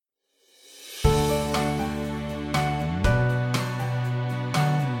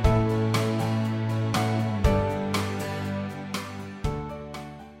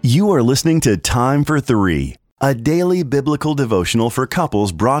You are listening to Time for Three, a daily biblical devotional for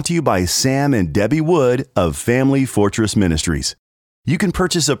couples brought to you by Sam and Debbie Wood of Family Fortress Ministries. You can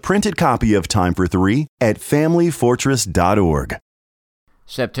purchase a printed copy of Time for Three at familyfortress.org.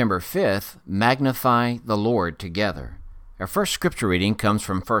 September 5th, Magnify the Lord Together. Our first scripture reading comes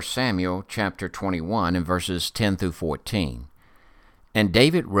from 1 Samuel chapter 21 and verses 10 through 14. And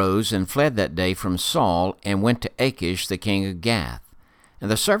David rose and fled that day from Saul and went to Achish the king of Gath. And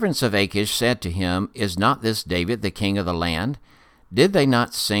the servants of Achish said to him, Is not this David the king of the land? Did they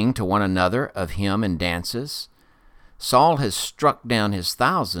not sing to one another of him in dances? Saul has struck down his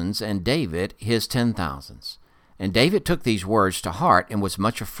thousands, and David his 10,000s. And David took these words to heart and was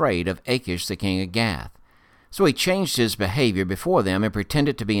much afraid of Achish the king of Gath. So he changed his behavior before them and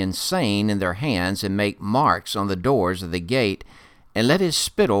pretended to be insane in their hands and make marks on the doors of the gate and let his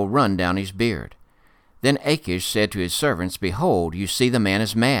spittle run down his beard. Then Achish said to his servants, Behold, you see the man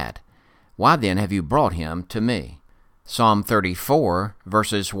is mad. Why then have you brought him to me? Psalm 34,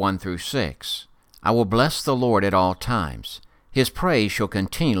 verses 1 through 6. I will bless the Lord at all times. His praise shall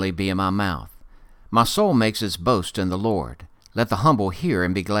continually be in my mouth. My soul makes its boast in the Lord. Let the humble hear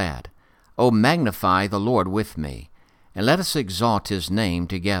and be glad. O magnify the Lord with me, and let us exalt his name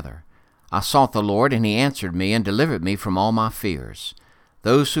together. I sought the Lord, and he answered me and delivered me from all my fears.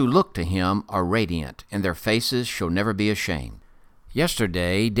 Those who look to him are radiant, and their faces shall never be ashamed.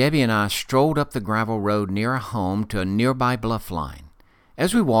 Yesterday, Debbie and I strolled up the gravel road near our home to a nearby bluff line.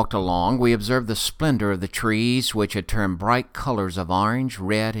 As we walked along, we observed the splendor of the trees, which had turned bright colors of orange,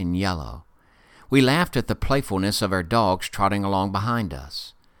 red, and yellow. We laughed at the playfulness of our dogs trotting along behind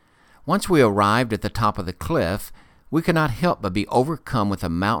us. Once we arrived at the top of the cliff, we could not help but be overcome with the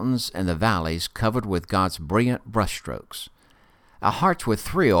mountains and the valleys covered with God's brilliant brushstrokes. Our hearts were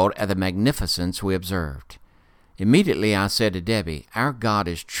thrilled at the magnificence we observed. Immediately I said to Debbie, Our God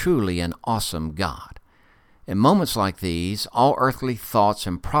is truly an awesome God. In moments like these, all earthly thoughts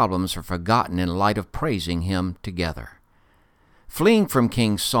and problems are forgotten in light of praising him together. Fleeing from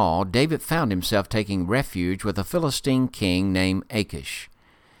King Saul, David found himself taking refuge with a Philistine king named Achish.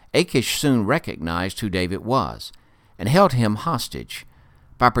 Achish soon recognized who David was and held him hostage.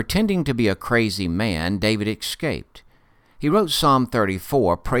 By pretending to be a crazy man, David escaped. He wrote Psalm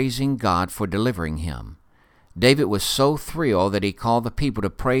 34, praising God for delivering him. David was so thrilled that he called the people to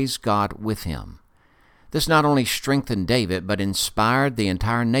praise God with him. This not only strengthened David, but inspired the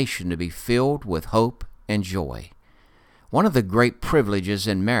entire nation to be filled with hope and joy. One of the great privileges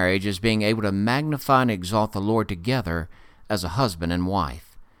in marriage is being able to magnify and exalt the Lord together as a husband and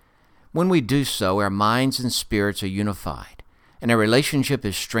wife. When we do so, our minds and spirits are unified, and our relationship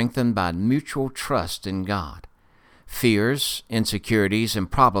is strengthened by mutual trust in God. Fears, insecurities, and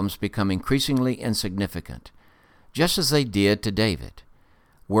problems become increasingly insignificant, just as they did to David.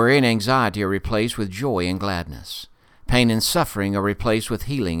 Worry and anxiety are replaced with joy and gladness. Pain and suffering are replaced with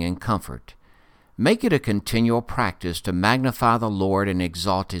healing and comfort. Make it a continual practice to magnify the Lord and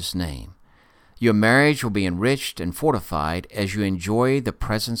exalt his name. Your marriage will be enriched and fortified as you enjoy the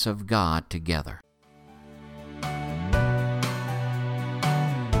presence of God together.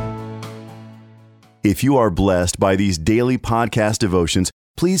 If you are blessed by these daily podcast devotions,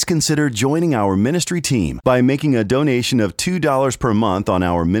 please consider joining our ministry team by making a donation of $2 per month on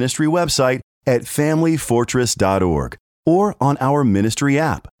our ministry website at familyfortress.org or on our ministry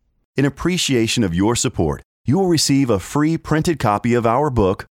app. In appreciation of your support, you will receive a free printed copy of our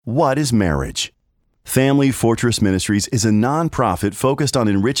book, What is Marriage? Family Fortress Ministries is a nonprofit focused on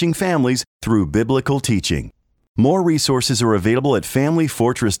enriching families through biblical teaching. More resources are available at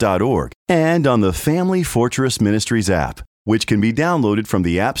familyfortress.org and on the Family Fortress Ministries app, which can be downloaded from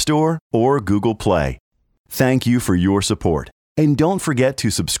the App Store or Google Play. Thank you for your support, and don't forget to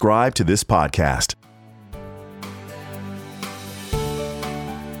subscribe to this podcast.